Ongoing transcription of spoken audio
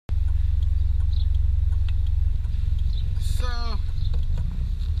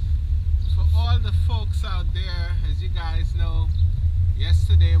out there. As you guys know,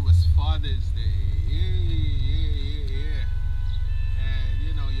 yesterday was Father's Day. Yeah. And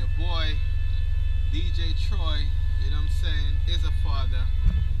your boy, DJ Troy, you know what I'm saying, is a father.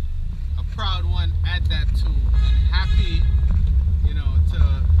 A proud one at that too. And happy,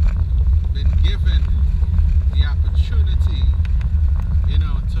 to been given the opportunity,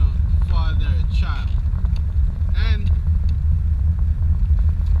 to father a child. And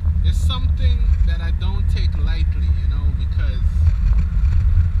it's something that I don't take lightly, because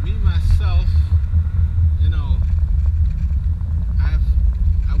me myself,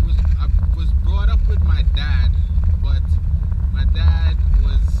 I was brought up with my dad, but my dad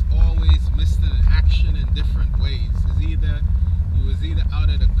was always missing in action in different ways. He was either out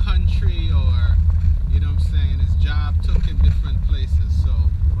of the country or, his job took him different places. So,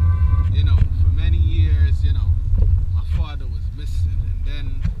 for many years, my father was missing. And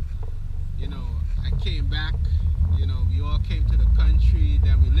then, I came back, we all came to the country,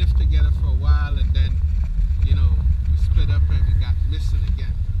 then we lived together for a while, and then, we split up and we got missing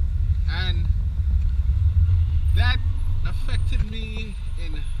again. And that affected me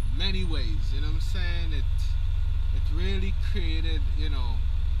in many ways, you know what I'm saying? It really created,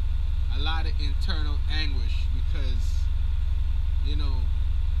 a lot of internal anguish because,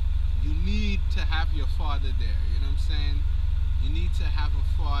 you need to have your father there, you know what I'm saying? You need to have a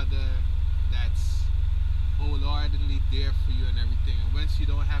father that's wholeheartedly there for you and everything. And once you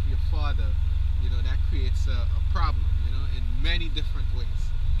don't have your father, that creates a problem, in many different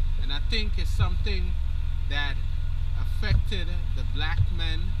ways. And I think it's something that affected the black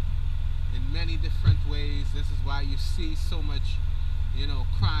men in many different ways. This is why you see so much,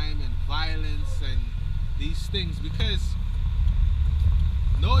 crime and violence and these things, because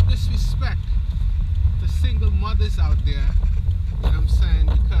no disrespect to single mothers out there, you know what I'm saying,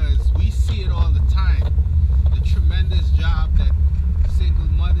 because we see it all the time, the tremendous job that single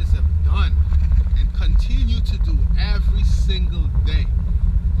mothers have done and continue to do every single day,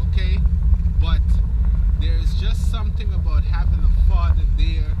 okay? But there's just something about having a father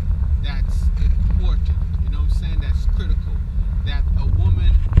there that's important, you know what I'm saying, that's critical, that a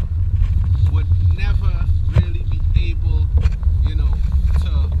woman would never really be able,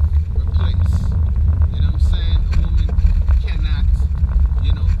 to replace. You know what I'm saying? A woman cannot,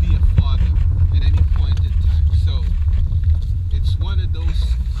 be a father at any point in time. So it's one of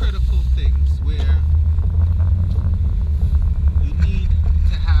those critical things where you need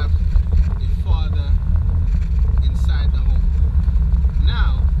to have a father inside the home.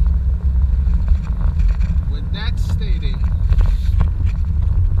 Now, with that stating,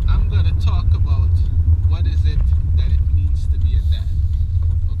 I'm going to talk about what is it that it means to be a dad.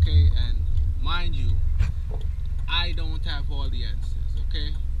 Okay, and mind you, I don't have all the answers,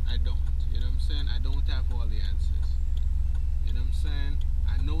 okay? I don't, you know what I'm saying? I don't have all the answers, you know what I'm saying?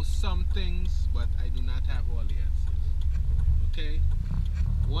 I know some things, but I do not have all the answers, okay?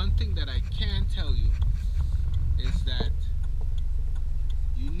 One thing that I can tell you is that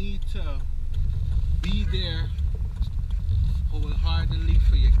you need to be there wholeheartedly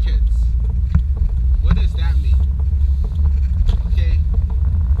for your kids. What does that mean? Okay?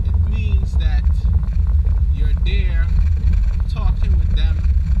 It means that you're there talking with them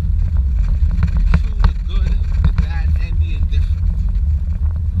through the good, the bad, and the indifferent.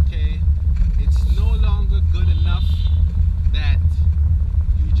 Okay? It's no longer good enough that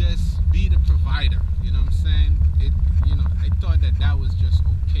you just be the provider. You know what I'm saying? I thought that was just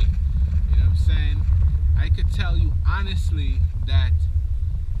okay. You know what I'm saying? I could tell you honestly that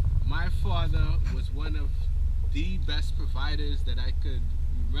my father was one of the best providers that I could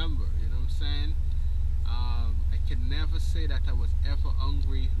remember, you know what I'm saying? I could never say that I was ever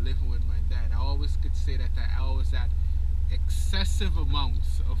hungry living with my dad. I always could say that I always had excessive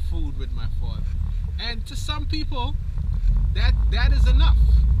amounts of food with my father. And to some people, that is enough.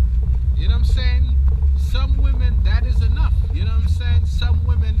 You know what I'm saying? Some women, that is enough. You know what I'm saying? Some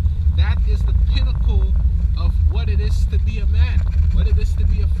women, that is the pinnacle of what it is to be a man, what it is to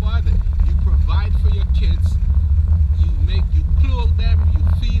be a father. You provide for your kids, you clothe them, you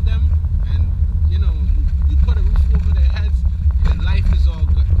feed them, and you put a roof over their heads, and life is all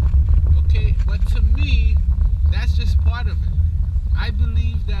good. Okay? But to me, that's just part of it. I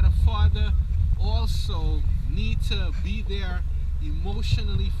believe that a father also needs to be there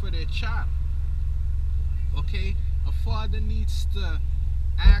emotionally for their child. Okay? A father needs to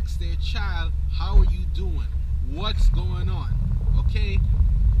ask their child, how are you doing? What's going on? Okay?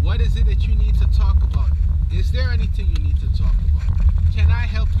 What is it that you need to talk about? Is there anything you need to talk about? Can I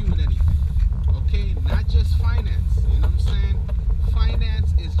help you with anything? Okay? Not just finance. You know what I'm saying?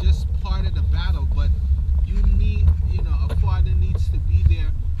 Finance is just part of the battle, but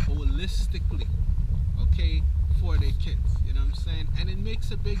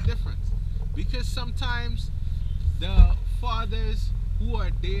makes a big difference. Because sometimes the fathers who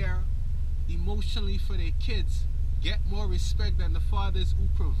are there emotionally for their kids get more respect than the fathers who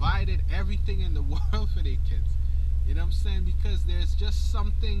provided everything in the world for their kids. You know what I'm saying? Because there's just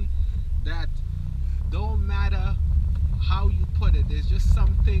something that don't matter how you put it, there's just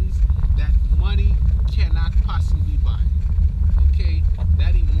some things that money cannot possibly buy. Okay?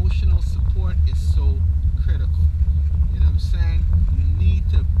 That emotional support is so critical. You know what I'm saying? You need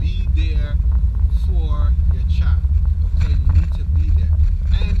to be there for your child. Okay? You need to be there.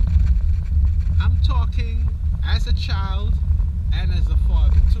 And I'm talking as a child and as a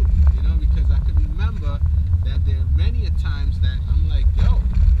father too. You know, because I can remember that there are many a times that I'm like, yo,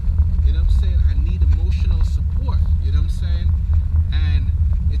 you know what I'm saying? I need emotional support. You know what I'm saying? And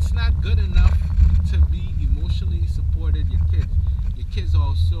it's not good enough to be emotionally supported your kids. Your kids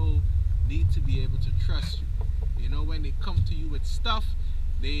also need to be able to trust you. You know, when they come to you with stuff,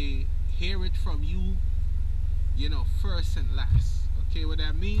 they hear it from you, you know, first and last. Okay, what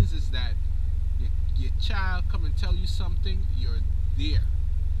that means is that your child come and tell you something, you're there.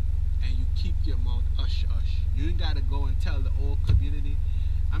 And you keep your mouth hush hush. You ain't got to go and tell the whole community.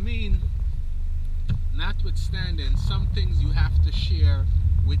 I mean, notwithstanding, some things you have to share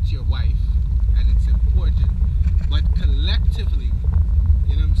with your wife, and it's important. But collectively,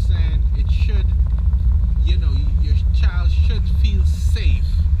 you know what I'm saying, it should, you know, your child should feel safe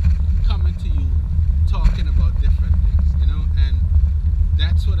coming to you talking about different things, you know, and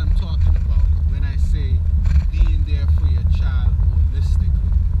that's what I'm talking about when I say being there for your child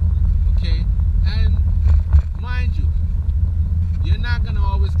holistically. Okay? And mind you, you're not gonna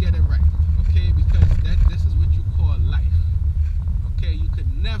always get it right, okay? Because this is what you call life. Okay? You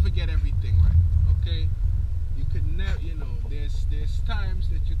could never get everything right. Okay? You could never, you know, there's times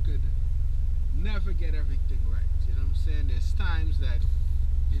that you could never get everything right. You know what I'm saying? There's times that,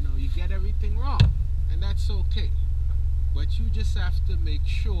 you know, you get everything wrong, and that's okay. But you just have to make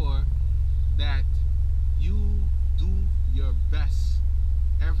sure that you do your best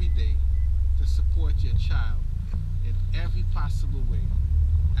every day to support your child in every possible way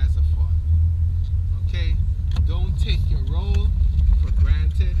as a father. Okay? Don't take your role for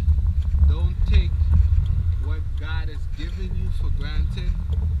granted. Don't take what God has given you for granted.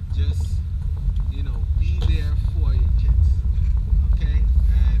 Just, you know, be there for your kids. Okay?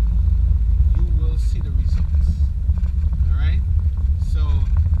 And you will see the results. Alright? So,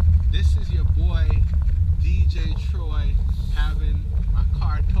 this is your boy, DJ Troy, having my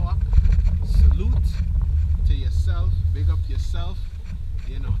car talk. Salute to yourself. Big up yourself.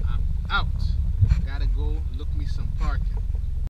 You know, I'm out. Gotta go look me some parking.